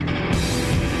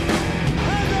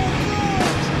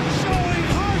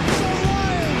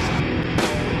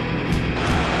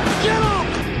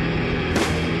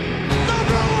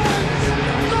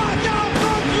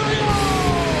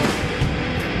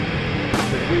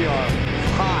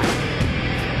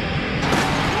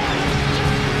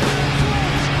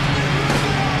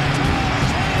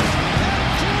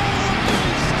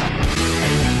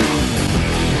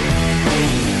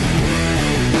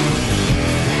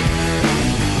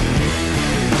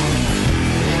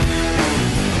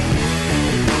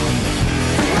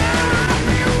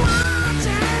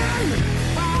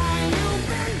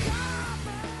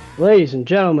Ladies and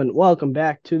gentlemen, welcome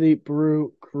back to the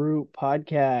Bru Crew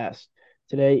Podcast.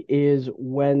 Today is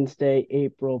Wednesday,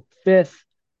 April 5th.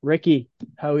 Ricky,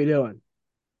 how are we doing?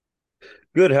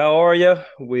 Good. How are you?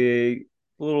 We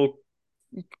little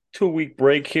 2 week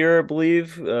break here, I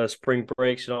believe. Spring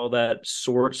breaks and all that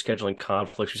sort, scheduling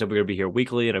conflicts. We said we are going to be here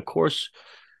weekly, and of course,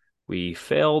 we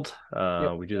failed.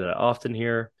 Yep. We do that often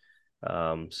here. But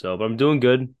I'm doing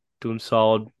good, doing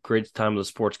solid. Great time of the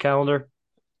sports calendar.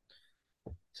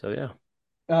 So yeah.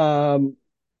 Um,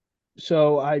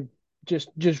 so I just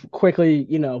quickly,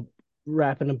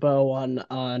 wrapping a bow on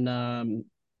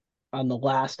the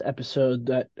last episode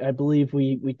that I believe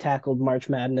we tackled March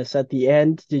Madness at the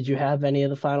end. Did you have any of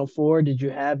the Final Four? Did you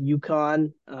have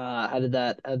UConn? How did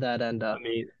that end I up?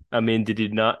 mean, I mean, did you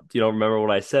not? You don't remember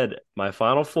what I said? My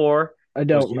final four I was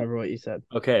don't you. remember what you said.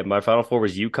 Okay, my final four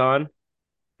was UConn.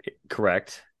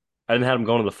 Correct. I didn't have them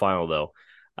going to the final though.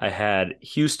 I had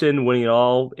Houston winning it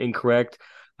all incorrect.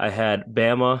 I had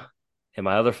Bama, and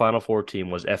my other Final Four team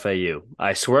was FAU.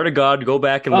 I swear to God, go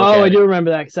back and look Oh, I at it. do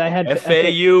remember that because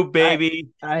FAU, I baby.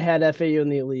 I had FAU in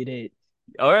the Elite Eight.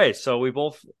 All right, so we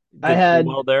both I did pretty had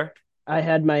well there. I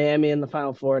had Miami in the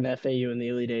Final Four and FAU in the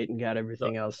Elite Eight and got So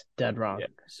everything else dead wrong. yeah,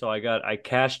 so I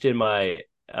cashed in my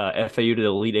FAU to the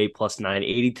Elite Eight plus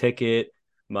 980 ticket.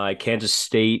 My Kansas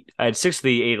State. I had six of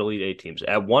the eight Elite Eight teams.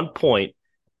 At one point,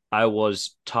 I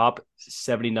was top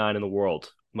 79 in the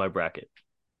world. My bracket.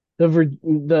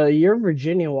 The year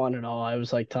Virginia won it all, I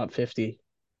was like top 50.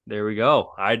 There we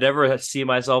go. I never see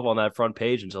myself on that front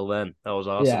page until then. That was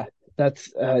awesome. Yeah,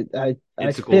 that's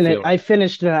It's a cool feeling. I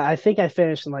finished I think I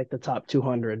finished in like the top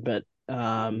 200, but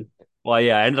Well,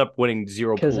 yeah, I ended up winning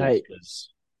zero because pools, I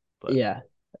but yeah,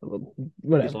 because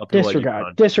whatever. a lot of people like Disregard.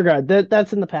 UConn. Disregard.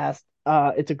 That's in the past.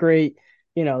 It's a great,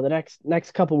 the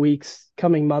next couple weeks,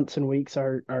 coming months and weeks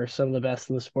are some of the best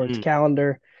in the sports Mm,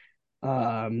 calendar.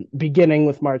 Beginning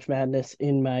with March Madness,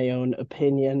 in my own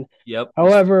opinion. yep, it's the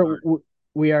However, start.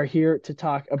 we are here to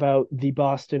talk about the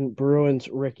Boston Bruins.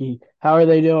 Ricky, how are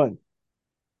they doing?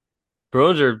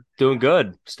 Bruins are doing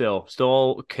good still.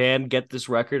 Still can get this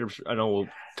record. I know we'll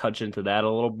touch into that a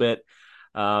little bit.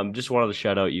 Just wanted to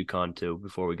shout out UConn too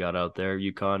before we got out there.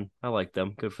 UConn, I like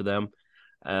them. Good for them.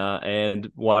 And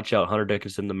watch out, Hunter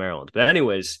Dickinson to Maryland. But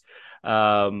anyways,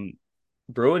 um,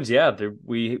 Bruins, yeah.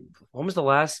 We when was the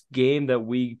last game that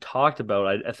we talked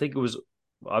about? I think it was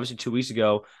obviously 2 weeks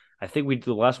ago. I think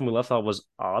the last one we left off was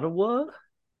Ottawa.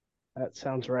 That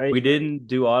sounds right. We didn't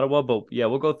do Ottawa, but yeah,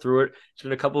 we'll go through it. It's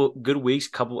been a couple good weeks,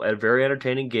 couple very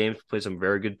entertaining games. Played some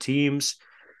very good teams.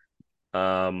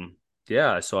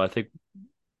 Yeah, so I think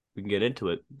we can get into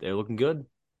it. They're looking good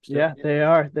Yeah, still. they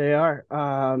are. They are.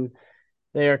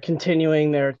 They are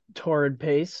continuing their torrid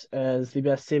pace as the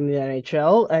best team in the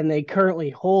NHL, and they currently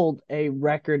hold a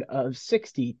record of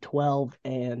 60, 12,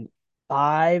 and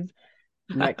 5.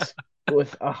 Next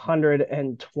with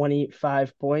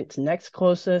 125 points. Next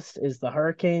closest is the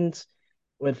Hurricanes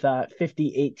with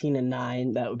 50, 18, and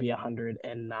 9. That would be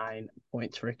 109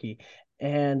 points, Ricky.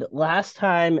 And last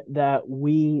time that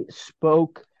we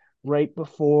spoke right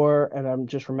before, and I'm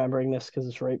just remembering this because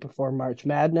it's right before March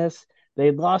Madness, they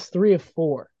lost three of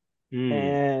four. Hmm.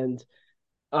 And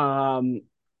um,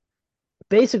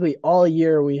 basically all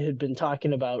year we had been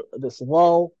talking about this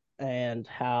lull and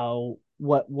how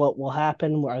what will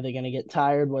happen. Are they going to get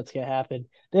tired? What's going to happen?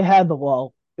 They had the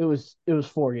lull. It was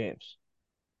 4 games,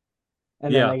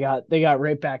 and then Yeah. they got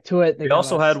right back to it. They We got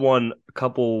also had us. one a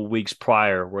couple weeks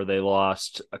prior where they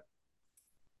lost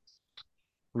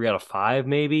 3 out of 5,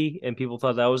 maybe, and people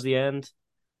thought that was the end.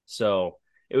 So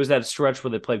it was that stretch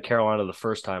where they played Carolina the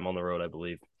first time on the road, I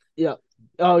believe. Yeah.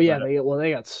 Oh yeah. But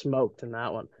They got smoked in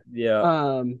that one. yeah,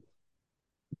 Um,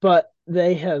 but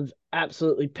they have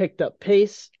absolutely picked up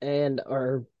pace and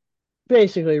are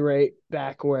basically right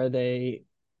back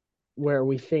where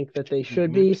we think that they should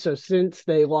hmm be. So since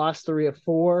they lost three of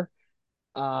four,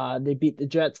 they beat the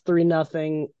Jets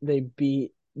 3-0. They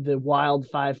beat the Wild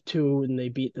 5-2, and they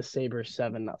beat the Sabres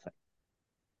 7-0.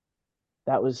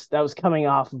 That was coming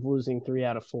off of losing three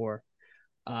out of four.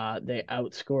 They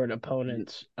outscored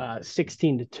opponents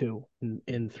 16-2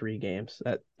 in 3 games.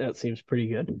 That seems pretty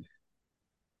good.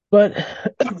 But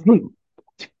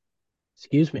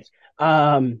excuse me.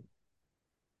 Um,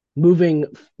 moving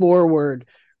forward,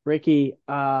 Ricky,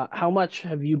 how much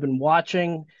have you been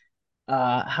watching?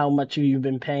 How much have you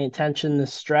been paying attention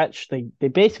this stretch? They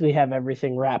basically have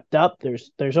everything wrapped up.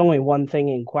 There's only one thing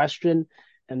in question,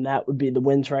 and that would be the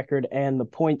wins record and the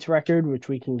points record, which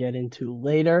we can get into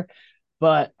later.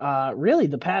 But really,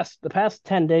 the past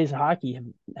 10 days of hockey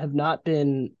have not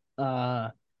been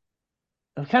have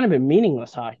kind of been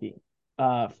meaningless hockey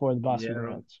for the Boston yeah,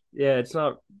 Bruins. yeah. It's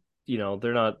not.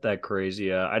 they're not that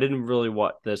crazy. I didn't really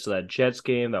watch that Jets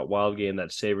game, that Wild game,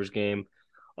 that Sabres game,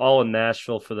 all in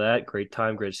Nashville for that. Great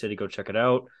time, great city. Go check it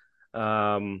out.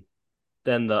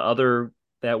 Then the other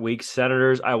that week,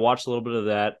 Senators. I watched a little bit of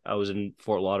that. I was in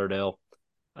Fort Lauderdale.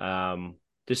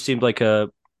 This seemed like a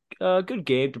good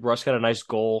game. DeBrusk got a nice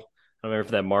goal. I remember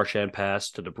for that Marchand pass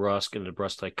to DeBrusk, and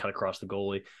DeBrusk like cut across the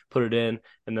goalie, put it in,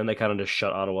 and then they kind of just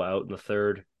shut Ottawa out in the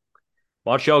third.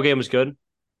 Montreal game was good.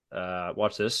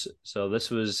 Watch this. So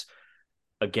this was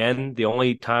again the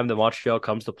only time that Montreal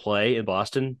comes to play in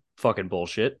Boston. Fucking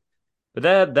bullshit.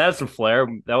 But that's some flair.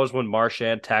 That was when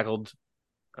Marchand tackled.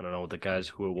 I don't know what the guys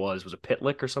who it was. Was it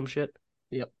Pitlick or some shit?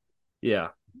 Yep. Yeah.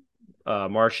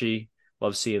 Marshy.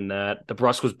 Love seeing that.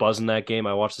 DeBrusk was buzzing that game.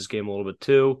 I watched this game a little bit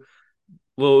too.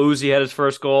 Lil Uzi had his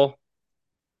first goal.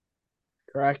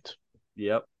 Correct.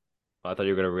 Yep. I thought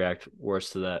you were going to react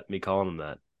worse to that, me calling him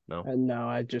that. No. And no,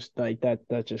 I just like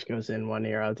that just goes in one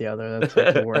ear out the other. That's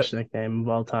like the worst nickname of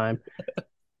all time.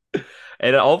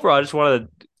 And overall,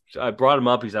 I brought him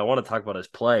up because I want to talk about his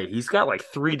play. He's got like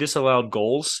 3 disallowed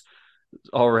goals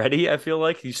already. I feel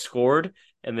like he scored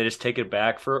and they just take it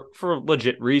back for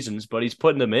legit reasons, but he's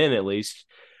putting them in at least.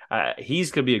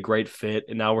 He's going to be a great fit.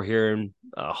 And now we're hearing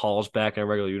Hall's back in a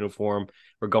regular uniform.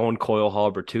 We're going Coyle,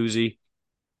 Hall, Bertuzzi.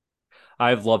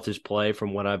 I've loved his play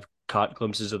from when I've caught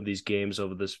glimpses of these games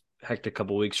over this hectic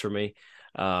couple weeks for me.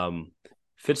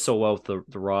 Fits so well with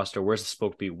the roster. Wears the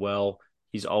spoke beat well.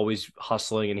 He's always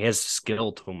hustling, and he has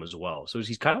skill to him as well. So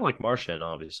he's kind of like Marchand,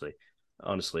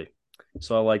 honestly.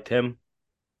 So I liked him.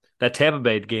 That Tampa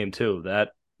Bay game, too.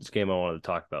 That's the game I wanted to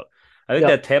talk about. I think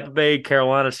that Tampa Bay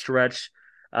Carolina stretch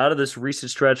out of this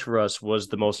recent stretch for us was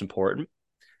the most important.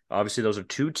 Obviously, those are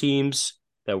 2 teams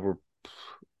that we're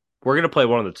going to play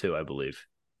one of the 2, I believe,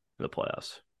 in the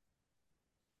playoffs.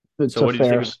 So what do you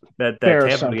think? That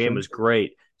Tampa Bay game was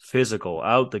great. Physical,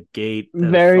 out the gate.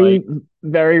 Very,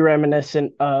 very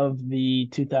reminiscent of the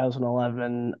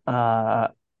 2011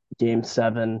 Game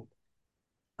 7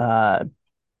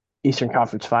 Eastern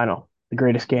Conference Final. The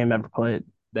greatest game ever played.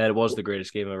 That was the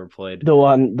greatest game ever played. The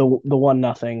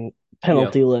 1-0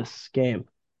 penalty-less game.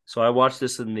 So I watched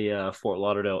this in the Fort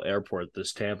Lauderdale airport,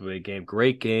 this Tampa Bay game.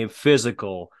 Great game,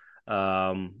 physical.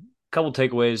 Couple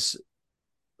takeaways.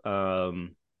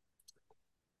 Tampa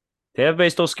Bay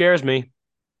still scares me.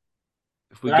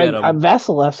 If we get him,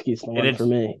 Vasilevsky's the one for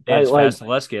me. It's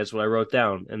Vasilevsky. That's what I wrote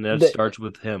down, and that starts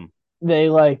with him. They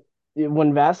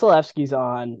when Vasilevsky's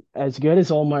on, as good as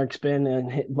Olmark's been,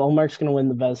 and Olmark's going to win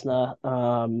the Vezina,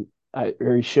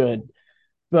 or he should.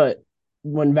 But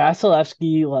when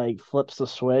Vasilevsky flips the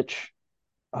switch,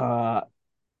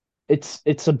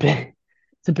 it's a bit.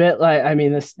 It's a bit like, I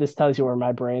mean, this tells you where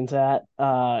my brain's at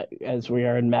as we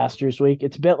are in Masters Week.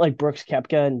 It's a bit like Brooks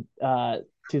Koepka in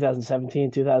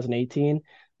 2017, 2018.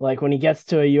 Like when he gets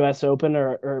to a U.S. Open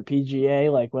or a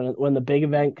PGA, like when the big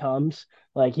event comes,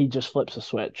 he just flips a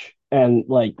switch. And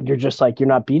you're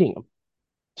not beating him.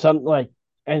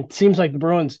 And it seems like the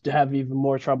Bruins have even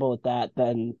more trouble with that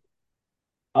than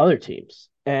other teams.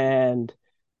 And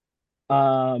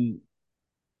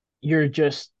you're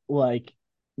just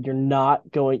you're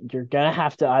gonna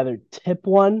have to either tip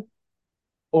one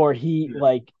or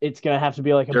it's gonna have to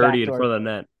be like a dirty backdoor. In front of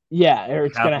the net. Yeah, or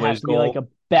it's gonna have to be like a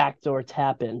backdoor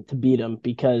tap in to beat him,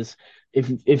 because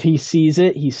if he sees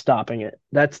it, he's stopping it.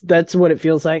 That's what it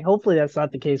feels like. Hopefully that's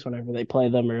not the case whenever they play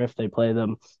them, or if they play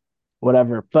them,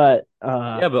 whatever. But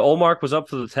but Olmark was up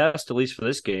for the test, at least for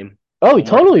this game. Oh, he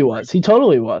totally was. He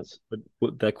totally was.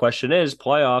 But the question is,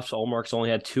 playoffs. Olmark's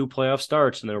only had 2 playoff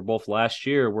starts, and they were both last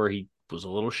year, where he was a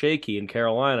little shaky in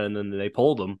Carolina, and then they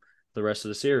pulled him the rest of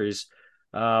the series.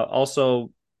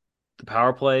 Also, the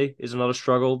power play is another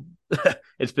struggle.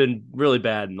 It's been really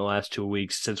bad in the last 2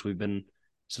 weeks since we've been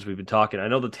talking. I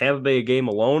know the Tampa Bay game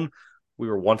alone, we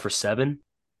were 1 for 7.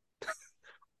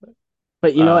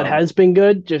 But you know it has been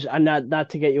good. Just not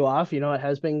to get you off. You know it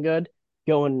has been good.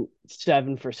 Going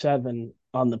 7 for 7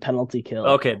 on the penalty kill.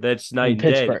 Okay, that's night and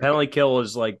day. The penalty kill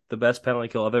is like the best penalty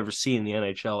kill I've ever seen in the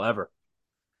NHL ever.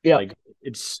 Yeah,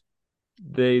 it's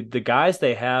the guys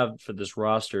they have for this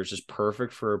roster is just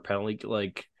perfect for a penalty.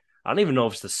 I don't even know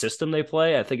if it's the system they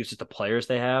play. I think it's just the players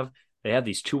they have. They have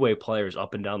these 2-way players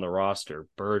up and down the roster.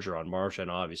 Bergeron,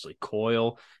 Marchand, obviously.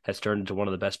 Coyle has turned into one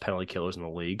of the best penalty killers in the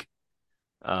league.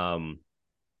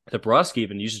 DeBrusk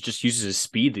even uses his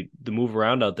speed to move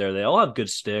around out there. They all have good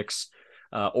sticks.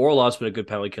 Orlov's been a good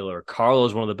penalty killer.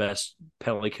 Carlo's one of the best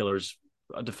penalty killers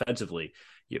defensively.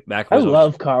 I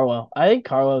love Carlo. I think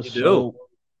Carlo's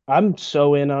I'm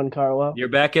so in on Carlo. You're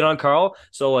back in on Carl.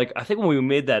 So, I think when we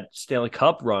made that Stanley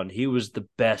Cup run, he was the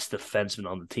best defenseman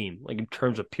on the team, in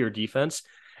terms of pure defense.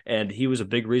 and he was a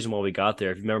big reason why we got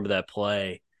there. If you remember that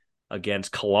play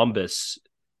against Columbus,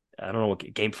 I don't know,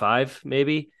 game 5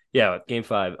 maybe. Yeah, game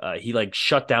 5. He like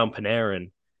shut down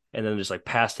Panarin and then just like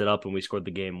passed it up, and we scored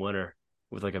the game winner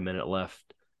with like a minute left.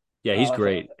 Yeah, he's Oh,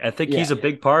 great. I think yeah. he's a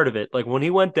big part of it. Like when he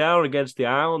went down against the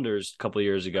Islanders a couple of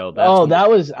years ago, that's Oh, when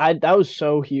that was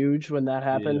so huge when that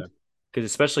yeah, happened. because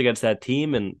especially against that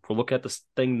team, and if we look at this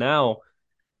thing now,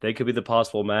 they could be the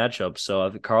possible matchup. So I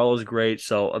think Carlo's great.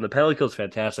 So on the penalty kill is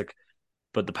fantastic,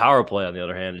 but the power play on the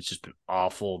other hand, it's just been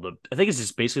awful. I think it's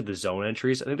just basically the zone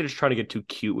entries. I think they're just trying to get too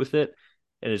cute with it,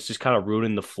 and it's just kind of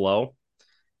ruining the flow.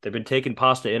 They've been taking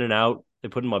Pasta in and out. They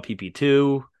put him on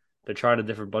PP2. They're trying a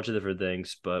different bunch of different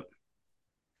things, but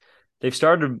they've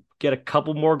started to get a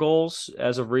couple more goals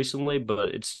as of recently, but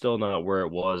it's still not where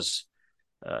it was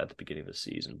at the beginning of the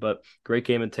season. But great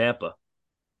game in Tampa. I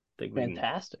think we can.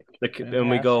 Fantastic. And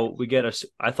we Fantastic. go. We get a.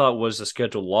 I thought was a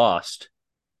schedule lost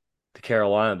to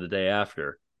Carolina the day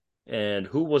after, and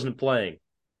who wasn't playing?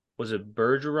 Was it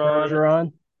Bergeron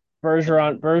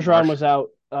Bergeron. Bergeron Marsh? was out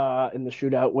in the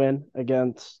shootout win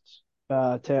against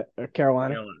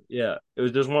Carolina. Yeah, it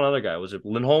was. There's one other guy. Was it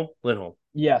Lindholm? Lindholm.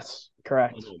 Yes,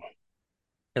 correct. Lindholm.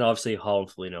 And obviously Hall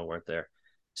and Foligno weren't there.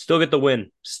 Still get the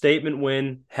win. Statement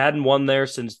win. Hadn't won there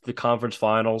since the conference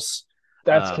finals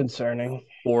That's uh, concerning.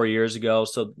 4 years ago.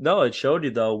 So no, it showed you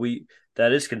though.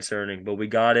 That is concerning, but we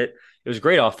got it. It was a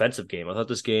great offensive game. I thought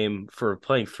this game for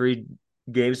playing 3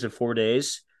 games in 4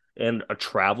 days and a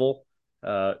travel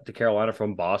to Carolina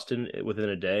from Boston within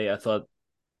a day. I thought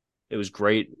it was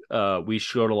great. We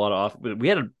showed a lot of we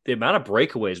had the amount of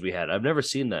breakaways we had. I've never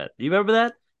seen that. Do you remember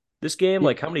that? This game,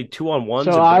 like how many 2-on-1s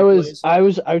So and breakaways? I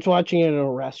was watching it in a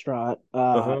restaurant.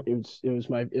 Uh-huh. It was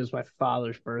my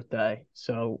father's birthday,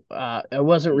 so I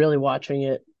wasn't really watching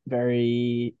it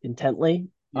very intently.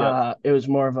 Yep. It was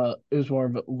more of a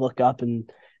look up and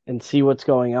see what's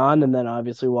going on, and then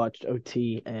obviously watched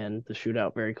OT and the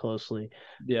shootout very closely.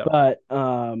 Yep. But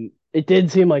it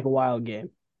did seem like a wild game.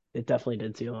 It definitely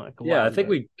did seem like a Yeah, I wild think game.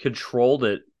 we controlled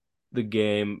the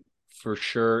game for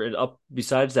sure. And up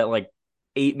besides that like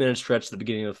 8 minute stretch at the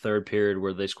beginning of the third period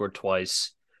where they scored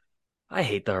twice. I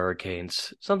hate the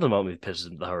Hurricanes. Something about me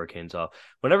pisses the Hurricanes off.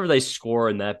 Whenever they score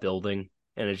in that building,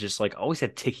 and it's just like always a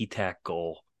ticky tack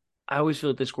goal. I always feel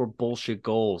like they score bullshit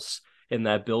goals in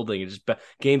that building. It just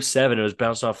game 7, it was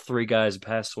bounced off 3 guys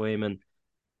past Swayman.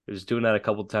 It was doing that a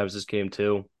couple of times this game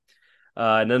too.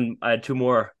 And then I had 2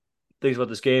 more things about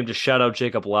this game. Just shout out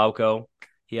Jacob Lauko.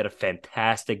 He had a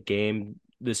fantastic game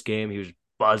this game. He was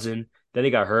buzzing. Then he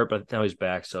got hurt, but now he's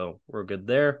back, so we're good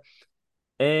there.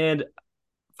 And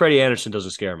Freddie Anderson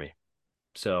doesn't scare me.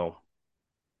 So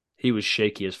he was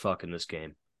shaky as fuck in this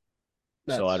game.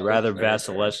 So I'd rather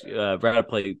rather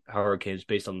play Hurricanes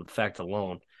based on the fact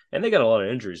alone. And they got a lot of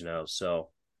injuries now. So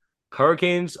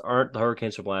Hurricanes aren't the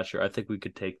Hurricanes from last year. I think we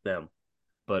could take them.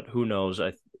 But who knows?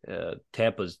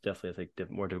 Tampa's definitely, I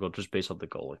think, more difficult just based on the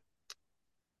goalie.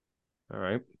 All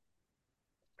right.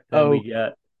 Then Oh, we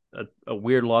got a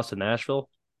weird loss to Nashville.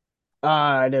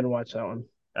 I didn't watch that one.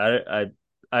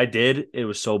 I did. It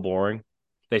was so boring.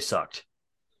 They sucked.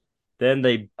 Then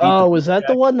they beat the Oh, Blue was that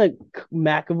the Jackets. one that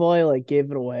McAvoy like gave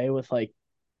it away with like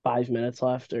 5 minutes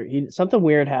left, or he something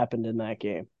weird happened in that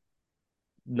game?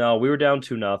 No, we were down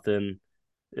 2-0.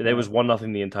 It Yeah, was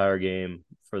 1-0 the entire game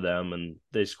for them, and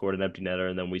they scored an empty netter,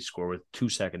 and then we scored with 2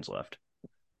 seconds left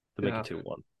to make it yeah. 2-1.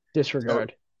 So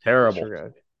Disregard, terrible.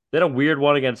 disregard. They had a weird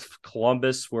one against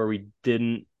Columbus where we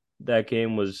didn't. That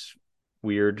game was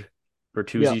weird. Yeah,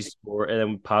 Bertuzzi scored, and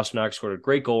then Pasternak scored a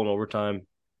great goal in overtime.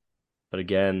 But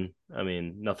again, I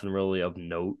mean, nothing really of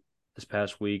note this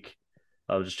past week.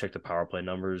 I'll just check the power play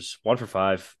numbers. 1 for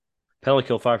 5, penalty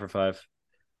kill 5 for 5.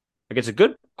 Like it's a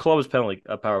good Columbus penalty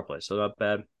power play, so not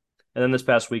bad. And then this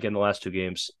past weekend, the last 2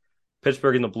 games,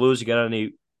 Pittsburgh and the Blues. You got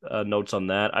any notes on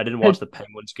that? I didn't watch Pitt, the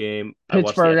Penguins game. I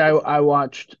watched the Pittsburgh. end. I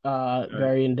watched All right.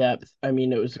 very in depth. I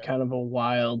mean, it was kind of a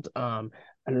wild. I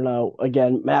don't know.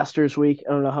 Again, Masters Week.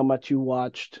 I don't know how much you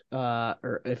watched,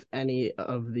 or if any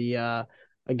of the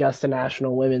Augusta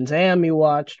National Women's Am you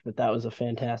watched, but that was a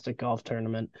fantastic golf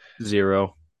tournament.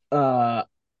 0. Uh,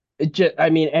 it just, I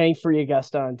mean, any free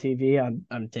Augusta on TV,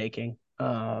 I'm taking.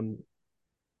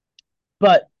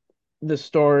 But the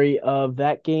story of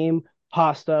that game,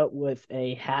 Pasta with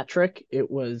a hat trick. It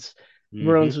was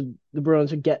Mm-hmm. The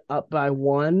Bruins would get up by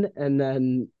one and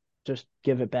then just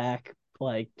give it back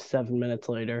like 7 minutes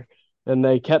later. And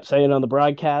they kept saying on the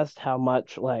broadcast how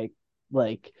much like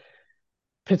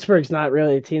Pittsburgh's not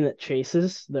really a team that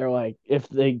chases. They're like if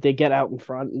they get out in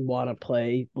front and want to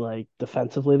play like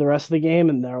defensively the rest of the game,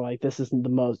 and they're like this isn't the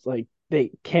most like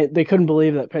they couldn't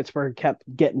believe that Pittsburgh kept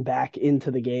getting back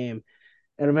into the game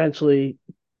and eventually,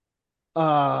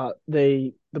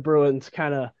 the Bruins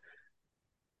kind of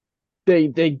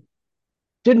they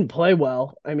didn't play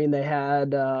well. I mean, they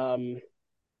had I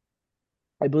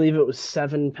believe it was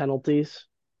 7 penalties,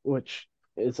 which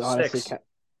is honestly Six.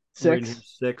 I'm reading here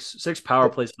 6. six power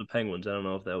plays for the Penguins. I don't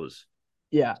know if that was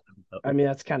Yeah, I mean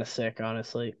that's kind of sick,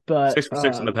 honestly. But 6 for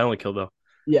 6 on the penalty kill though.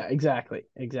 yeah, exactly.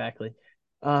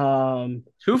 Um,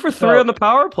 2 for 3 on so the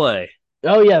power play.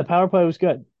 oh yeah, the power play was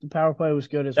good. The power play was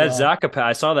good as That well. Zaka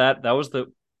I saw that. That was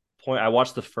the point. I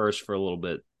watched the first for a little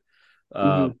bit.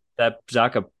 Hmm. That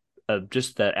Zaka,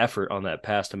 just that effort on that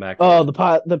pass to Oh,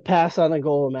 McAvoy. the pass on the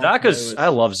goal of McAvoy I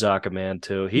was love Zaka man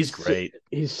too. He's great.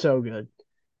 he's so good.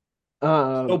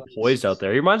 So poised out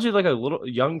there. He reminds me of like a little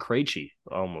young Krejci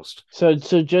almost. So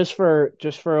just for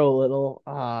a little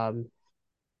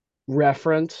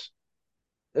reference,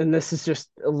 and this is just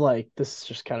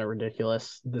kind of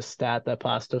ridiculous. The stat that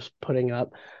Pasta's putting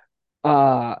up.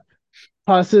 Uh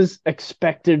Pasta's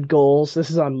expected goals. This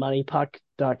is on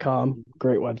moneypuck.com.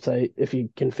 Great website. If you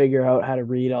can figure out how to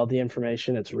read all the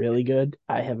information, it's really good.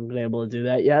 I haven't been able to do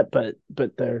that yet, but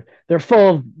they're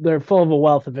full of a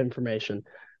wealth of information.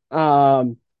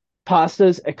 Um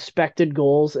Pasta's expected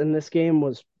goals in this game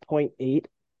was point 0.8.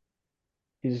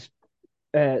 He's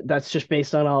That's just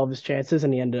based on all of his chances,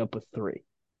 and he ended up with 3.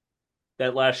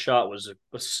 That last shot was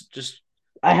just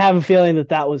I have a feeling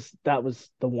that was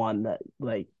the one that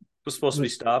like was supposed to be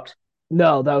was stopped.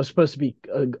 no, that was supposed to be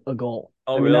a goal.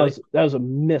 Oh I mean, that really? was that was a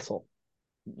missile.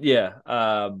 Yeah.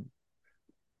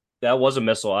 That was a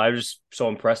missile. I was just so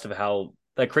impressed of how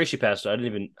that Krejci passed. I don't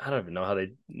even know how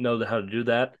they know how to do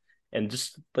that, and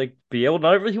just like be able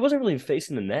to. He wasn't really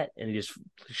facing the net, and he just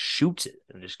shoots it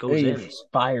and it just goes He in.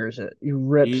 fires it. He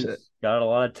rips it. He's got a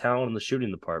lot of talent in the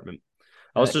shooting department.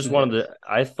 I was just He one of does. the.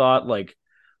 I thought like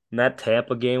when that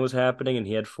Tampa game was happening, and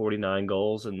he had 49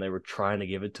 goals, and they were trying to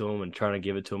give it to him and trying to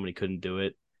give it to him, and he couldn't do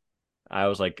it. I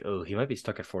was like, oh, he might be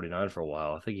stuck at 49 for a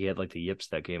while. I think he had like the yips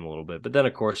that game a little bit. But then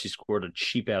of course he scored a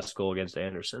cheap ass goal against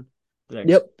Anderson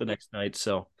Yep, the next night.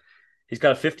 So he's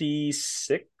got a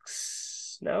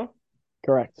 56 now.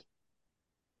 correct.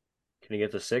 Can he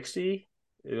get to 60?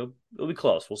 It'll be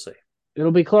close. We'll see.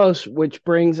 It'll be close, which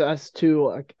brings us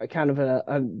to a kind of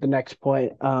the next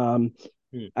point. Hmm.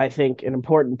 I think an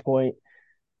important point.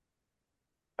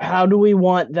 How do we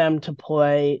want them to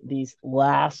play these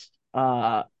last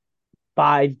 5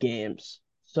 games?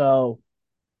 So,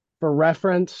 for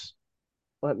reference,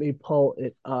 let me pull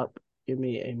it up. Give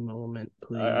me a moment, I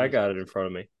please. got it in front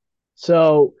of me.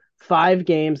 So 5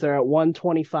 games, they're at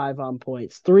 125 on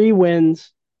points. 3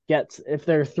 wins if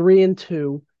they're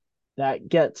 3-2,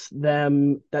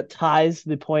 that ties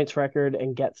the points record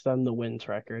and gets them the wins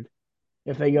record.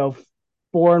 If they go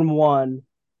 4-1,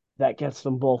 that gets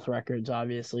them both records.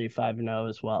 Obviously, 5-0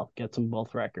 as well gets them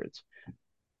both records.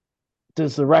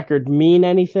 Does the record mean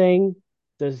anything?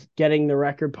 Does getting the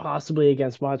record possibly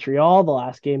against Montreal, the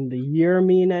last game of the year,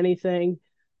 mean anything?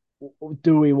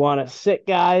 Do we want to sit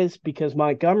guys? Because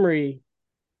Montgomery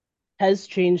has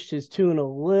changed his tune a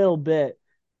little bit.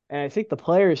 And I think the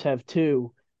players have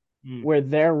too, Hmm. where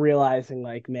they're realizing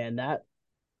like, man, that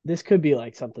this could be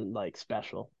like something like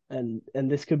special. And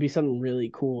this could be something really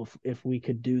cool if we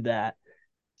could do that.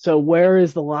 So where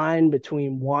is the line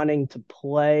between wanting to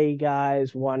play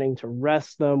guys, wanting to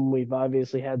rest them? We've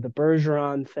obviously had the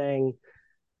Bergeron thing.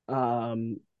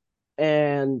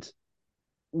 And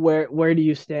where do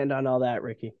you stand on all that,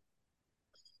 Ricky?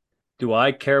 Do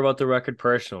I care about the record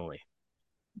personally?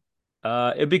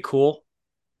 It'd be cool.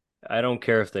 I don't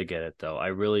care if they get it though. I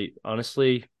really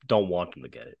honestly don't want them to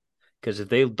get it. Because if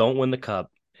they don't win the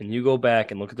cup and you go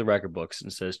back and look at the record books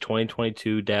and it says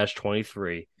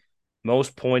 2022-23,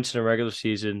 most points in a regular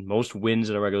season, most wins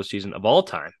in a regular season of all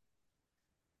time.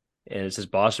 And it says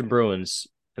Boston Bruins,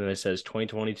 and then it says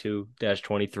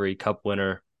 2022-23 cup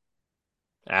winner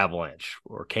Avalanche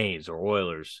or Canes or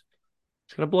Oilers.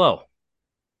 It's gonna blow.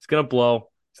 It's gonna blow.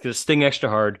 It's gonna sting extra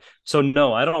hard. So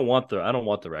no, I don't want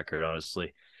the record,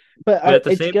 honestly. But But at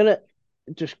the it's same gonna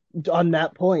just on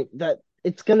that point that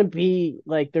it's gonna be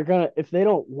like they're gonna if they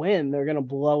don't win, they're gonna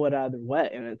blow it either way,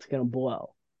 and it's gonna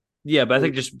blow. yeah, but I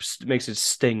think We, it just makes it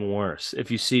sting worse if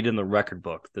you see it in the record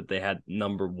book that they had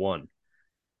number one.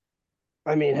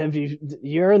 I mean,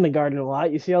 you're in the Garden a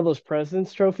lot? You see all those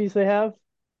Presidents trophies they have?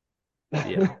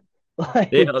 Yeah.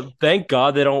 They Like, thank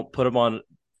God they don't put them on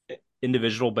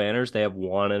individual banners. They have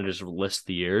one and just list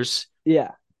the years.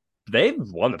 yeah. They've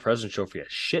won the President's Trophy a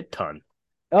shit ton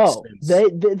Oh,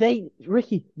 since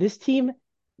Ricky, this team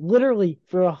literally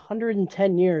for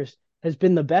 110 years has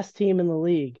been the best team in the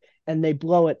league, and they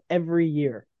blow it every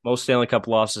year. most Stanley Cup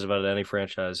losses about any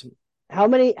franchise. How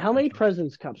many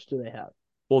Presidents Cups do they have?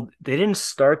 Well, they didn't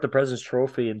start the President's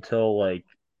Trophy until like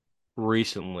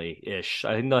recently-ish.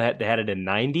 I think they had it in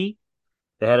 90.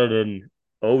 They had it in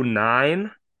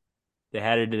 '09. They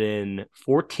had it in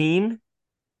 14,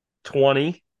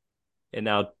 20, and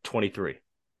now 23.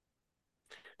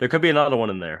 There could be another one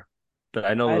in there, but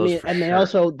I know I those mean, for and they sure.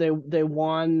 also they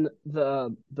won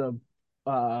the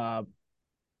uh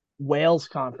Wales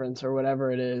Conference or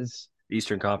whatever it is.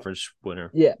 Eastern Conference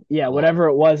winner. Yeah, A lot. whatever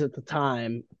it was at the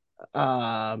time.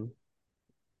 Um,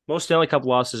 Most Stanley Cup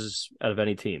losses out of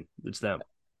any team. It's them.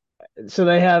 so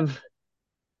they have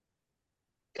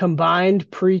combined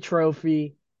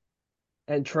pre-trophy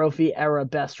and trophy era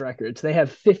best records. They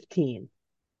have 15.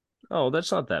 Oh,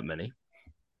 that's not that many.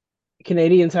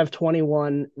 Canadians have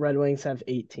 21, Red Wings have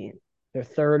 18. They're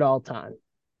third all time.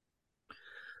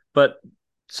 But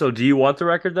so do you want the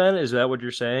record then? Is that what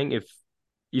you're saying? If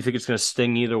you think it's going to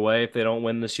sting either way if they don't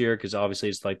win this year, because obviously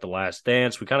it's like the last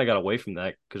dance. We kind of got away from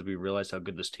that because we realized how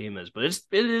good this team is, but it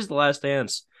is the last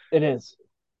dance. It is.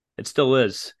 It still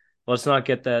is. Let's not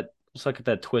get that. Let's not get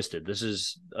that twisted. This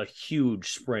is a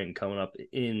huge spring coming up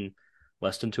in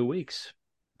less than 2 weeks.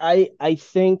 I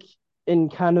think in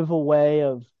kind of a way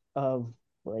of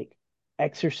like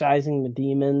exercising the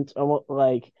demons, almost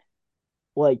like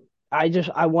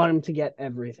I want him to get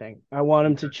everything. I want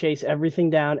him to chase everything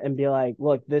down and be like,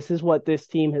 look, this is what this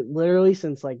team has literally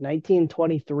since like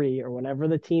 1923 or whenever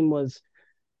the team was,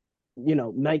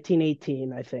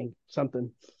 1918, I think,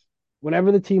 something.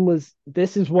 Whenever the team was,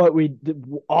 this is what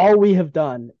all we have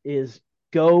done is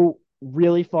go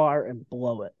really far and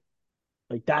blow it.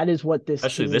 Like that is what this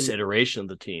Especially this team, iteration of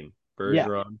the team. yeah,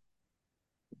 Bergeron.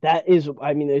 that is,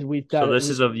 I mean, we've So done it. this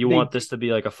is you They want this to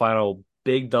be like a final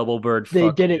big double bird they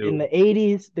fuck did it in you. the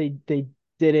 80s. They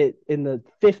did it in the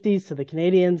 50s to the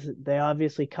Canadians.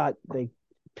 They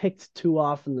picked two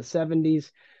off in the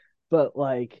 70s, but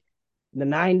like the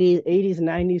 90s, 80s, and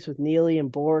 90s with Neely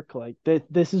and Bork, like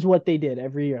this is what they did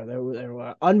every year. They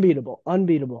were unbeatable,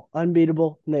 unbeatable,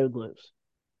 unbeatable, and they would lose.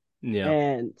 Yeah.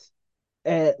 And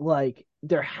like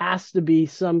there has to be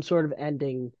some sort of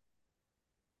ending,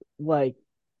 like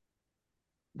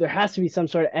there has to be some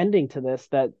sort of ending to this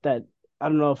that I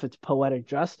don't know if it's poetic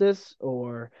justice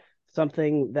or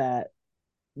something that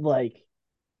like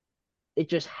it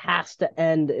just has to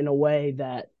end in a way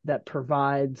that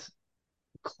provides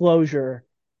closure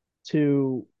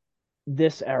to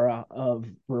this era of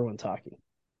Bruins hockey.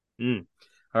 Mm.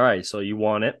 All right. So you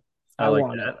want it. I I like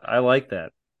want it. that. I like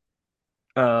that.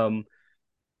 Um,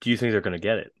 do you think they're going to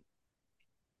get it?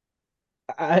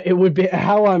 It would be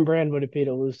how on brand would it be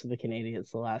to lose to the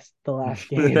Canadians the last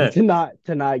game to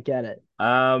not get it.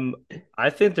 um, I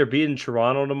think they're beating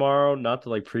Toronto tomorrow. Not to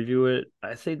like preview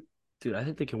it. Dude, I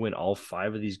think they can win all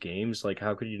 5 of these games. Like,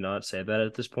 how could you not say that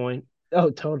at this point? Oh,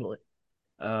 totally.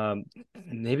 Um,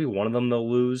 Maybe one of them they'll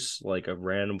lose, like a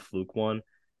random fluke one.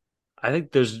 I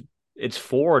think it's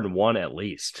 4-1 at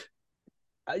least.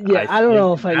 Yeah, I I don't think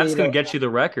know if I that's need going a. to get you the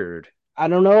record. I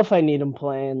don't know if I need them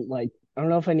playing like. I don't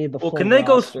know if I need the Well, full can they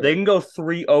go? roster. They can go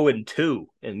 3-0-2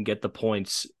 and get the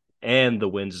points and the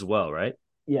wins as well, right?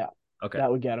 Yeah, Okay,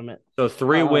 that would get them it. so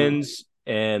three Um, wins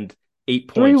and 8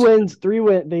 three points. wins, three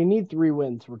win. They need three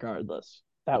wins regardless.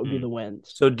 That would be Hmm. the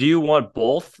wins. So, do you want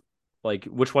both? Like,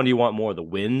 which one do you want more, the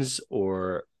wins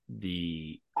or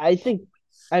the? I think.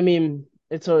 I mean,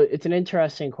 it's an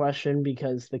interesting question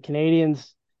because the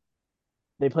Canadians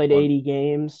they played One? 80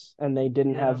 games and they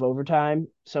didn't Yeah, have overtime,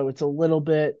 so it's a little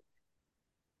bit,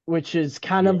 which is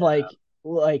kind of yeah.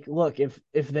 like look if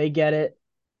they get it,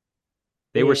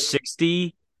 They were it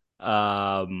 60.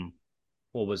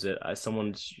 What was it?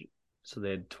 So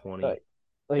they had 20. like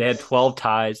They like had 12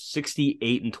 ties,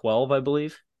 68 and 12, I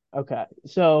believe. okay.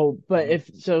 So, but Mhm.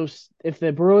 if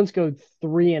the Bruins go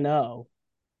 3-0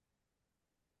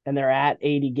 and they're at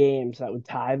 80 games, that would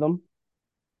tie them.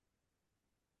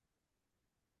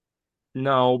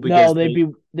 No, No, because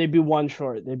they'd be one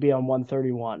short. They'd be on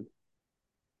 131.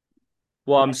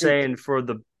 well, And I'm saying for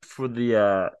the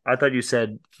I thought you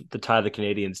said to tie the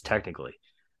Canadians technically.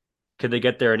 Could they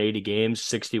get there in 80 games,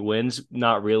 60 wins?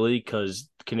 Not really, because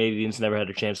Canadians never had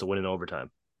a chance to win in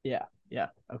overtime. yeah, yeah,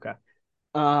 okay.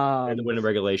 They had to Um, win in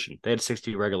regulation. They had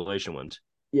 60 regulation wins,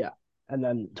 yeah, and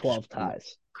then which is 12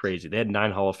 ties. crazy. They had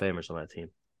 9 Hall of Famers on that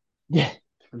team. Yeah,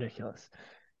 it's ridiculous.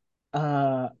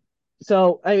 Uh,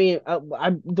 so I mean,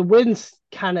 the wins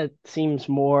kind of seems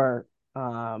more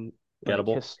like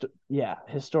Gettable. yeah,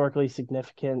 historically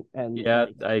significant and Yeah,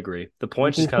 like I agree. The you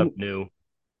points is can kind of com- new.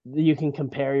 you can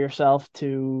compare yourself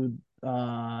to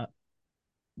the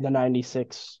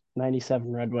 96,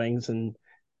 97 Red Wings and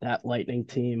that Lightning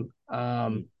team.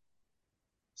 Mm.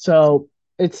 So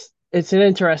it's an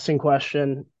interesting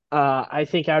question. I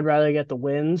think I'd rather get the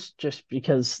wins just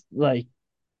because, like,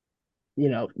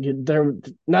 there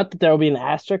not that there will be an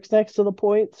asterisk next to the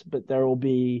points, but there will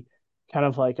be kind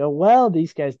of like, oh well,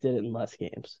 these guys did it in less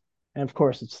games, and of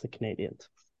course it's the Canadians.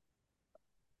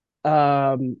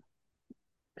 Um,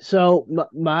 so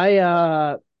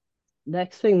my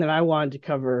next thing that I wanted to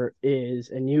cover is,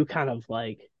 and you kind of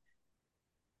like,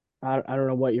 I don't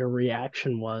know what your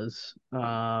reaction was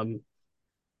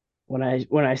when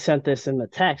I sent this in the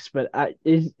text, but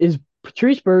is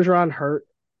Patrice Bergeron hurt?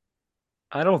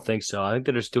 I don't think so. I think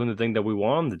they're just doing the thing that we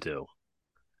want them to do,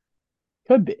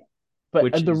 Could be, but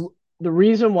which is the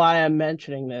reason why I'm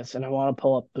mentioning this, and I want to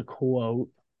pull up the quote.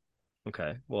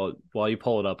 okay. Well, while you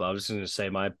pull it up, I was just going to say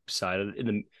my side of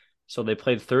it. So they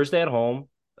played Thursday at home.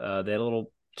 They had a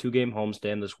little 2-game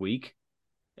homestand this week,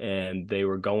 and they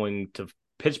were going to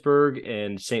Pittsburgh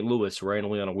and St. Louis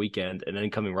randomly on a weekend, and then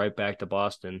coming right back to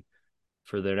Boston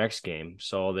for their next game.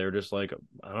 So they're just like,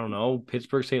 I don't know,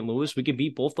 Pittsburgh, St. Louis, we can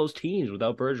beat both those teams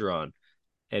without Bergeron.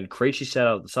 And Krejci sat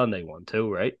out the Sunday one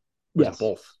too, right? Was it Yes.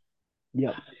 both?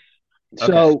 Yep.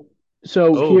 Okay.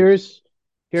 So Oh, here's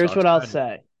Sox what I'll got it.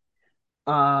 say.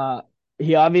 Uh,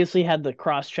 he obviously had the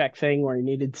cross check thing where he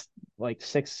needed like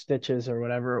 6 stitches or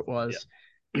whatever it was.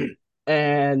 Yeah.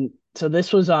 And so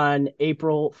this was on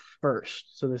April 1st.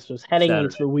 So this was Saturday,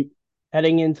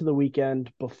 heading into the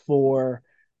weekend before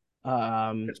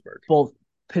Pittsburgh. both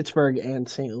Pittsburgh and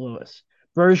St. Louis.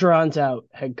 Bergeron's out,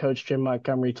 head coach Jim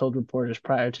Montgomery told reporters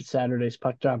prior to Saturday's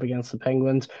puck drop against the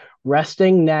Penguins.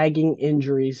 Resting, nagging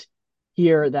injuries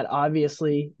here that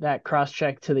obviously that cross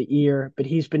check to the ear, but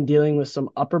he's been dealing with some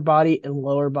upper body and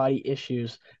lower body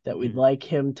issues that we'd like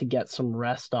him to get some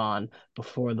rest on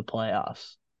before the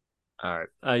playoffs. All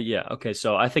right. Yeah. Okay.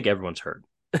 So I think everyone's hurt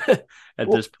at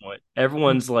Well, this point.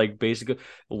 Everyone's like basically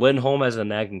Lindholm has a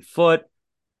nagging foot.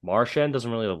 Marchand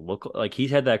doesn't really look like he's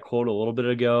had that quote a little bit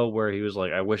ago where he was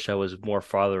like, I wish I was more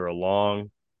farther along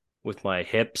with my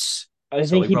hips. I So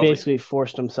think he he probably, basically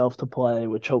forced himself to play,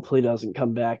 which hopefully doesn't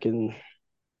come back and cause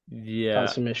yeah.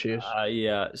 some issues.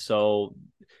 Yeah. So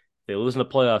they lose in the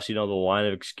playoffs, the line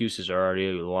of excuses are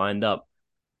already lined up.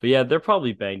 But yeah, they're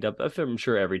probably banged up. I'm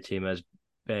sure every team has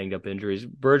banged up injuries.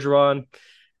 Bergeron,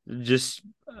 just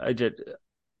I did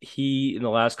he in the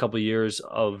last couple of years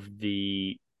of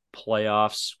the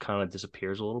playoffs kind of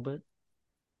disappears a little bit.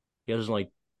 He doesn't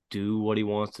like do what he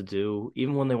wants to do.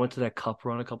 Even when they went to that cup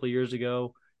run a couple of years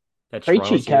ago, that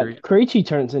Toronto series. Krejci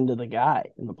turns into the guy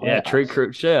in the Yeah, trade playoffs.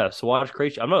 Krejci. Yeah, so watch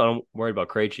Krejci. I'm worried about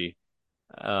Krejci,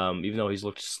 even though he's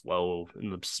looked slow in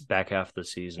the back half of the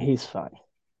season. He's fine.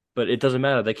 But it doesn't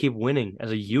matter. They keep winning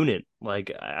as a unit.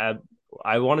 Like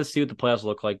I want to see what the playoffs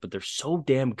look like, but they're so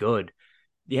damn good.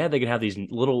 Yeah, they can have these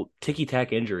little ticky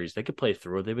tack injuries. They could play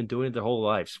through it. They've been doing it their whole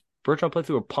lives. Bertrand played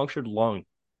through a punctured lung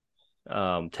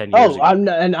 10 years Oh, ago.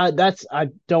 I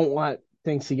don't want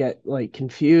things to get like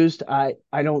confused. I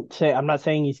don't say I'm not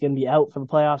saying he's going to be out for the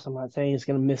playoffs. I'm not saying he's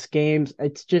going to miss games.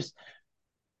 It's just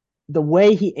the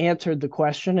way he answered the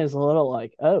question is a little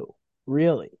like, oh,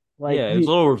 really? Like Yeah, it's a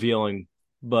little revealing,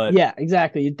 but yeah,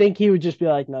 exactly. You'd think he would just be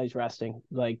like, no, he's resting.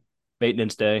 Like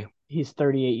maintenance day. he's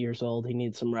 38 years old. He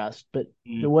needs some rest. But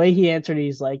the Mm, way he answered,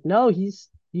 he's like, no, he's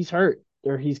hurt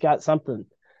or he's got something.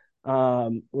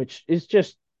 Which is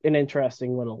just an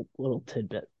interesting little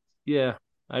tidbit. yeah,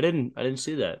 I didn't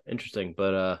see that. Interesting.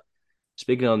 But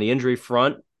speaking on the injury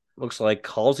front, looks like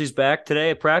Halsey's back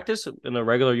today at practice in a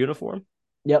regular uniform.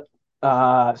 Yep.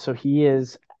 So he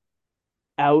is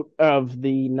out of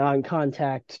the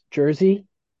non-contact jersey,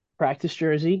 practice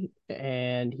jersey,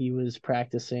 and he was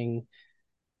practicing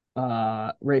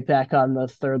right back on the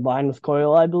third line with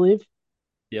Coyle, I believe.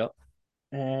 Yep.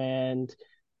 And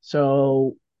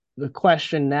so the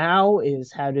question now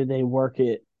is how do they work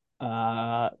it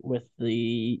with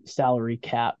the salary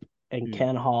cap and Mm.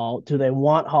 Ken Hall? Do they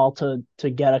want Hall to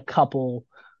get a couple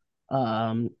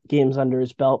games under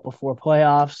his belt before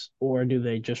playoffs, or do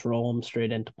they just roll him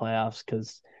straight into playoffs?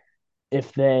 Because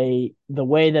if the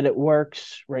way that it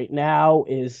works right now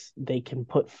is they can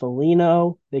flip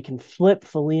Foligno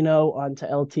onto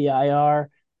LTIR,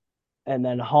 and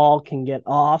then Hall can get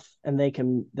off, and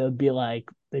they'd be like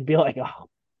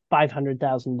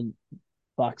 $500,000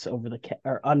 over the cap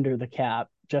or under the cap,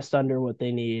 just under what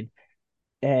they need,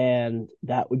 and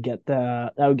that would get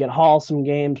Hall some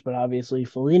games, but obviously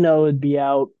Foligno would be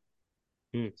out.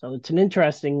 Mm. So it's an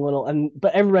interesting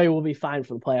but everybody will be fine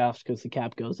for the playoffs because the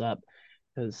cap goes up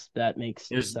because that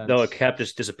makes No, a sense. cap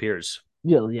just disappears.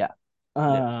 Yeah, yeah.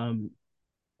 Yeah.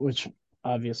 Which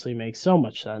obviously makes so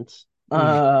much sense.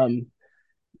 Mm.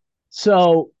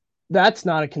 So that's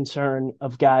not a concern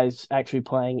of guys actually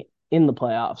playing in the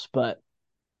playoffs, but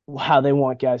how they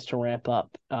want guys to ramp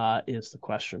up is the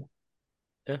question.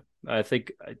 Yeah, I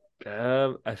think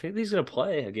he's gonna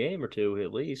play a game or two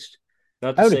at least.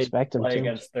 Not to I would say expect him play to.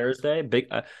 against Thursday.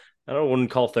 I don't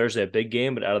wouldn't call Thursday a big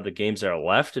game, but out of the games that are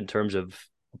left in terms of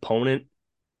opponent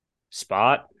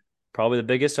spot, probably the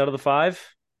biggest out of the five.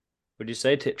 Would you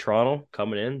say Toronto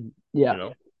coming in? Yeah. You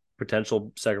know,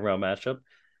 potential second round matchup.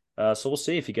 So we'll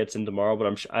see if he gets in tomorrow,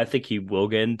 but I think he will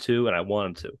get into, and I want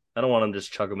him to. I don't want him to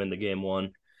just chuck him into game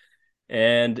one,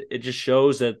 and it just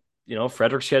shows that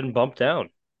Frederick's getting bumped down.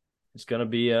 It's going to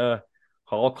be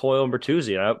Hall, Coyle, and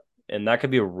Bertuzzi, and that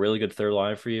could be a really good third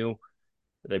line for you.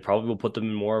 They probably will put them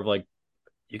in more of like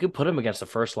you could put them against the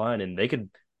first line, and they could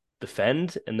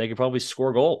defend, and they could probably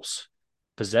score goals,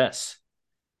 possess.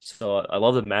 So I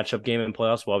love the matchup game in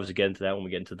playoffs. We'll obviously get into that when we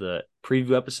get into the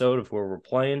preview episode of where we're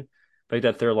playing. I think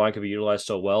that third line could be utilized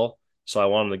so well. So I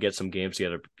want them to get some games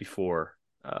together before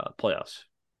playoffs.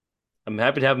 I'm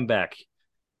happy to have him back.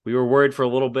 We were worried for a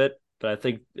little bit, but I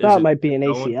think as Thought it it might be kept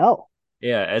an going, ACL.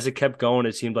 yeah, as it kept going,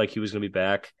 it seemed like he was going to be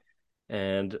back.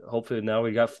 And hopefully now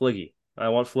we got Fliggy. I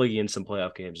want Fliggy in some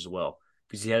playoff games as well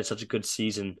because he had such a good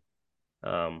season.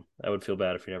 I would feel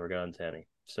bad if he never got into any.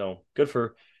 So good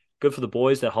for the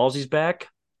boys that Halsey's back.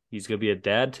 He's gonna be a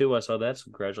dad too. I saw that. So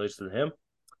congratulations to him.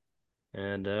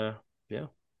 And yeah.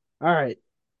 All right.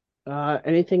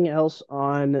 Anything else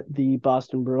on the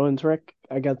Boston Bruins, Rick?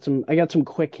 I got some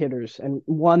quick hitters and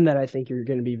one that I think you're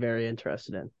going to be very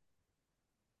interested in.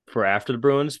 For after the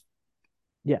Bruins,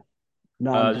 Yeah,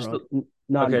 just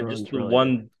non okay. Just Bruins the related.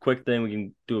 one quick thing we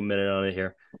can do a minute on it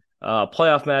here.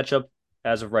 Playoff matchup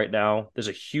as of right now. There's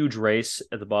a huge race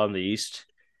at the bottom of the East.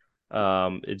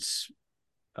 It's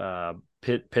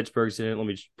Pittsburgh's in it. Let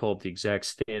me just pull up the exact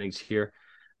standings here.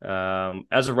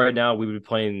 As of right now, we would be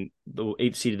playing the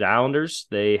 8th-seeded Islanders.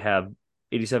 They have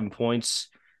 87 points,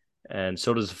 and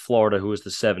so does Florida, who is the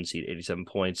 7th seed, 87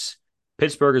 points.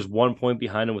 Pittsburgh is 1 point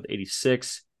behind them with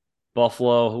 86.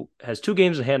 Buffalo has 2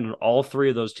 games in hand on all three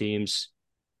of those teams,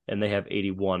 and they have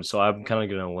 81. So I'm kind of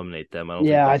going to eliminate them. I don't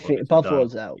think Yeah, I Buffalo think gets it done.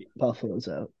 Buffalo's out. Buffalo's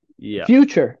out. Yeah.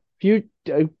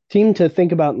 Team to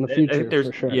think about in the I think future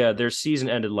for sure. their season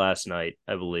ended last night,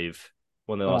 I believe,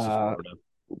 when they lost to Uh, Florida.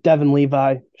 Devin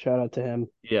Levi, shout out to him.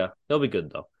 Yeah, they'll be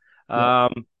good though.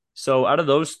 Yep. So out of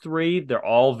those three, they're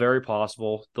all very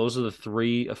possible. Those are the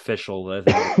three official that I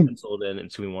think are penciled in.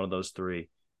 It's gonna be one of those three.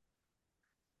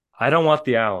 I don't want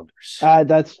the Islanders.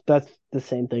 That's the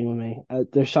same thing with me.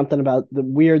 There's something about the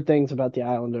weird things about the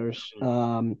Islanders.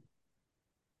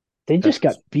 They That's just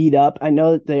got beat up. I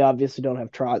know that they obviously don't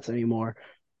have Trotz anymore,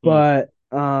 mm, but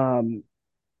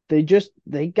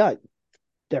they got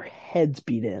their heads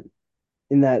beat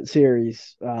in that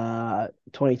series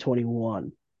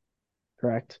 2021,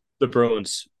 correct? the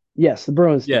Bruins. Yes, the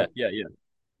Bruins Yeah, did. yeah, yeah.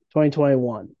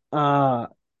 2021.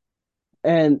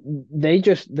 And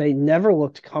they never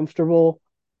looked comfortable,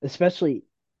 especially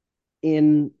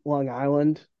in Long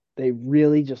Island. They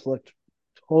really just looked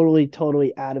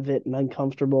totally out of it and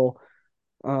uncomfortable.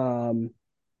 Um,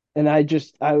 and I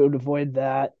would avoid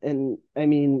that. And I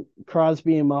mean,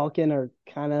 Crosby and Malkin are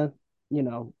kind of, you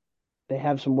know, they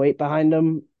have some weight behind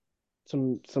them,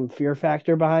 some fear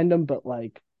factor behind them, but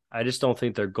like, I just don't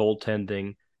think their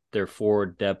goaltending, their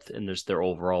forward depth, and just their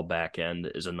overall back end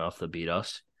is enough to beat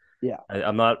us. yeah,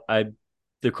 I'm not.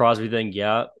 The Crosby thing,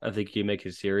 yeah, I think he make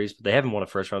a series, but they haven't won a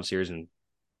first round series in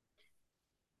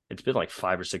it's been like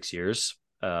 5 or 6 years.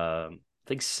 I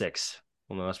think six.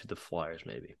 Well, no, that's beat the Flyers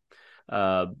maybe.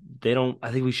 They don't.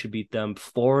 I think we should beat them.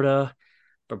 Florida,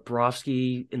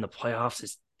 Bobrovsky in the playoffs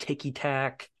is ticky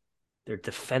tack. Their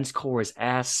defense core is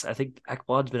ass. I think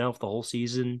Ekblad's been out for the whole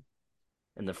season,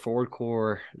 and the forward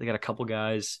core they got a couple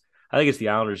guys. I think it's the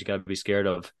Islanders you got to be scared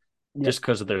of, yep, just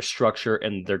because of their structure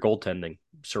and their goaltending.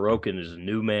 Sorokin is a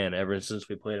new man ever since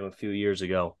we played him a few years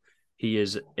ago. He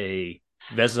is a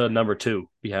Vezina number 2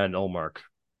 behind Olmark.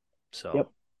 So yep.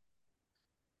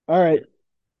 All right.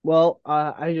 Well,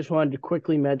 I just wanted to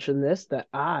quickly mention this that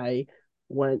I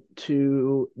went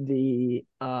to the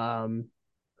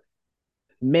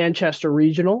Manchester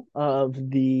Regional of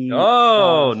the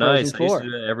oh, Frozen nice. I used to Four.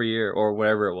 do that every year or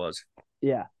whatever it was.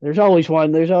 Yeah, there's always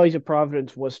one. There's always a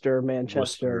Providence, Worcester, Worcester.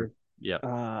 Manchester,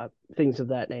 Yeah. things of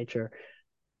that nature.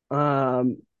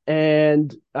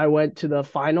 And I went to the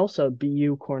final, so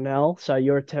BU Cornell, saw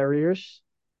your Terriers,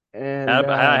 and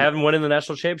I haven't won in the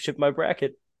national championship in my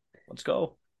bracket. Let's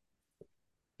go.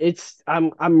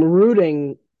 I'm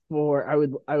rooting for. I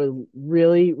would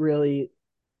really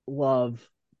love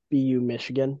BU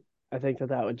Michigan. I think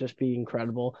that would just be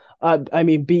incredible. I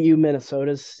mean BU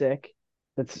Minnesota's sick.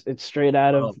 It's straight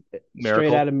out of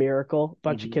Miracle. Miracle.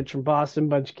 Bunch of Mm-hmm. kids from Boston,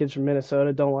 bunch of kids from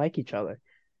Minnesota don't like each other.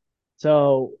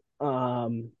 So,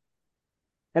 and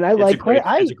I It's a like great.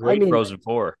 It's a I great mean, Frozen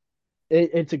Four.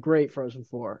 it's a great Frozen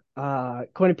Four.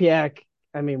 Quinnipiac.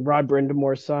 I mean, Rod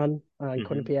Brindamore's son on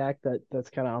Mm-hmm. Quinnipiac. That's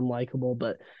kind of unlikable,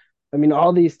 but I mean,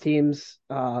 all these teams.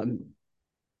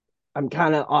 I'm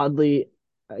kind of oddly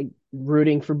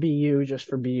rooting for BU just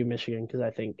for BU Michigan because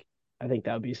I think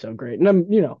that would be so great.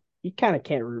 And you kind of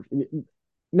can't root. Even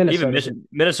Minnesota's a,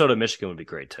 Minnesota, Michigan would be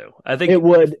great too. I it think if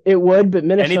would it would, but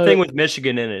anything with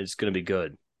Michigan in it is going to be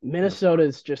good. Minnesota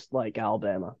is just like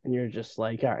Alabama, and you're just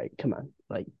like, all right, come on,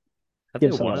 like Have they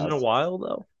give won someone it in a else, while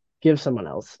though? give someone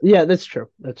else. Yeah, that's true.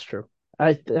 That's true.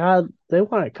 They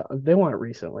want it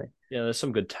recently. Yeah, there's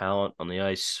some good talent on the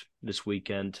ice this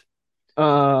weekend.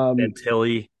 Um,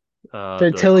 Fantilli,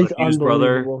 Tilly's the Hughes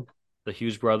brother, unbelievable. the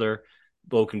Hughes brother,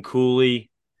 Boken Cooley.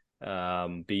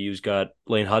 BU's got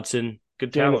Lane Hudson.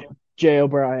 Good Jay talent. Jay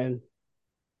O'Brien.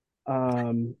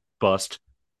 Um, Bust.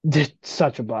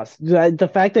 such a bust. The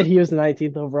fact that he was the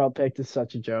 19th overall pick is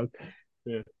such a joke.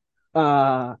 Yeah.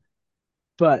 Uh,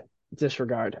 but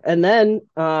disregard. And then,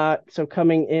 so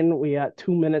coming in, we got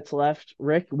 2 minutes left.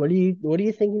 Rick, what are you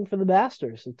thinking for the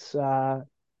Masters? Love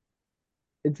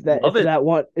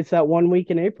it. It's that 1 week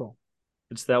in April.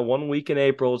 It's that 1 week in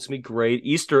April. It's gonna be great.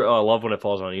 Easter. Oh, I love when it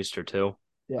falls on Easter too.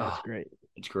 Yeah, it's Oh, great.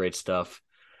 it's great stuff.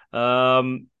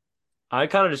 Um, I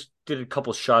kind of just did a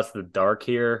couple shots in the dark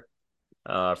here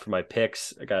for my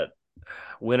picks. I got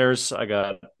winners. I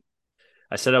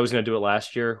said I was going to do it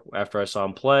last year after I saw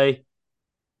him play.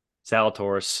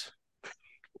 Zalatoris.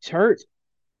 He's hurt.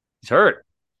 He's hurt.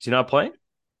 Is he not playing?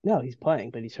 No, he's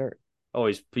playing, but he's hurt. Oh,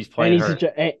 he's And playing hurt.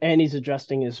 he's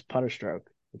adjusting his putter stroke,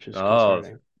 which is Oh,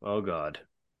 concerning. oh God.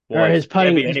 Or Boy, it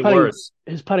can't be any worse.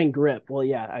 his putting grip. Well,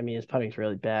 yeah, I mean his putting's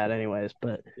really bad, anyways.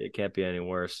 But It can't be any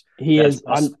worse. he That's is.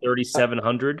 plus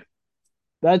 3,700.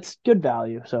 That's good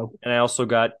value. So, And I also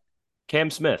got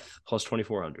Cam Smith plus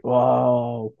 2,400.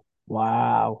 whoa,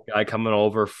 wow. Guy coming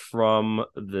over from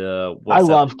the I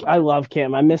love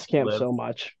Cam. I miss Cam Live. so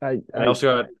much. And I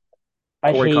also got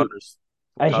I Corey hate Connors.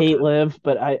 I hate Liv,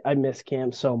 but I miss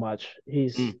Cam so much.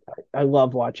 I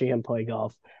love watching him play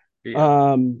golf.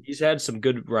 Yeah. He's had some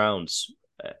good rounds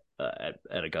at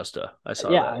Augusta. I saw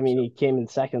yeah, that. I mean he came in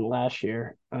second last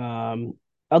year.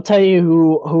 I'll tell you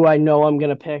who I know I'm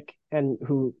gonna pick and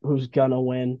who's gonna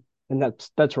win, and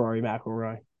that's Rory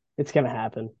McIlroy. It's gonna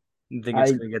happen. You think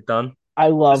it's going to get done? I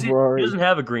love He Rory. doesn't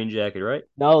have a green jacket, right?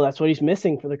 No, that's what he's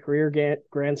missing for the career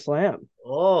Grand Slam.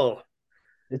 Oh,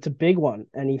 It's a big one,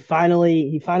 and he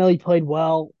finally played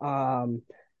well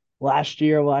last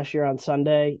year on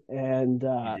Sunday, and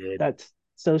he did. that's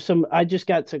so some. I just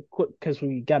got to quick because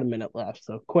we got a minute left,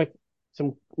 so quick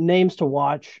some names to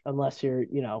watch unless you're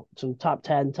some top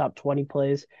 10, top 20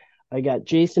 plays. I got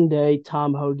Jason Day,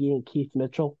 Tom Hoagie, and Keith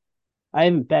Mitchell. I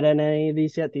haven't bet on any of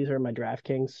these yet. These are my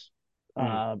DraftKings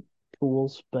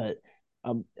pools, but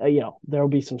there will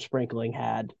be some sprinkling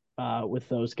had with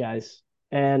those guys.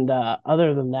 And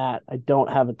other than that, I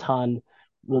don't have a ton.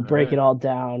 We'll break it all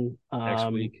down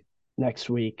next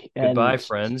week. Goodbye, And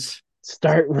friends.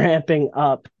 start ramping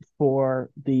up for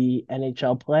the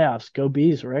NHL playoffs. Go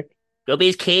Bees, Rick. Go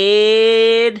Bees,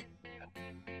 kid.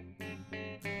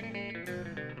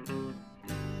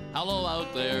 Hello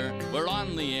out there, we're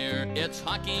on the air. It's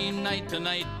hockey night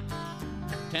tonight.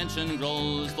 Tension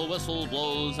grows, the whistle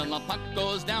blows, and the puck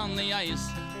goes down the ice.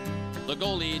 The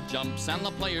goalie jumps and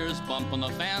the players bump and the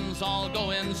fans all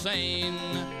go insane.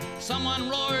 Someone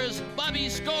roars, Bobby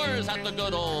scores at the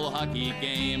good old hockey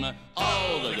game.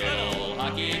 Oh, the good old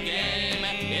hockey game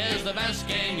is the best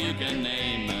game you can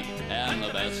name. And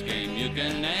the best game you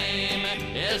can name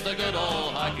is the good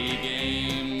old hockey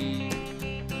game.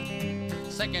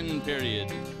 Second period,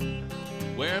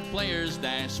 where players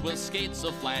dash with skates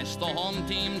aflash. The home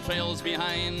team trails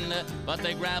behind, but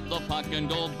they grab the puck and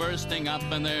go bursting up,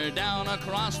 and they're down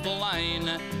across the line.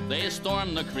 They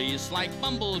storm the crease like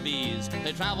bumblebees.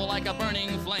 They travel like a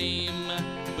burning flame.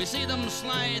 We see them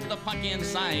slide the puck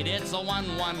inside. It's a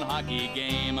 1-1 hockey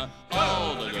game.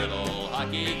 Oh, the good old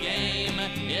hockey game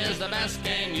is the best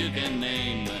game you can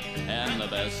name. And the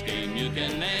best game you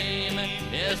can name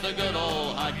is the good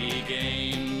old hockey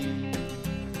game.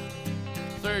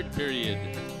 Third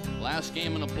period, last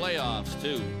game in the playoffs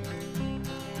too.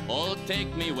 Oh,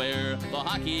 take me where the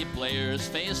hockey players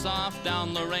face off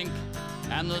down the rink,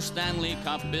 and the Stanley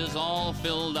Cup is all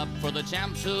filled up for the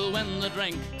champs who win the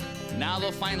drink. Now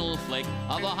the final flick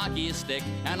of a hockey stick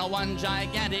and a one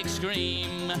gigantic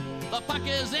scream. The puck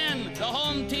is in, the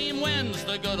home team wins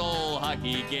the good old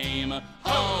hockey game.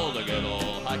 Oh, the good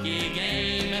old hockey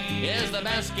game is the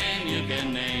best game you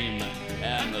can name.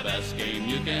 And the best game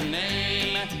you can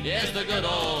name is the good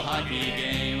old hockey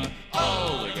game.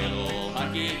 Oh, the good old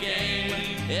hockey game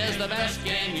is the best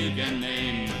game you can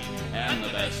name. And the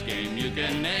best game you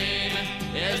can name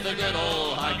is the good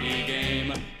old hockey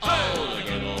game. Oh, the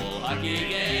good old hockey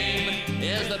game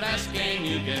is the best game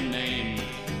you can name.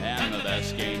 And the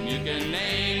best game you can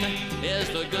name is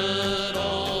the good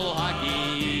old hockey game.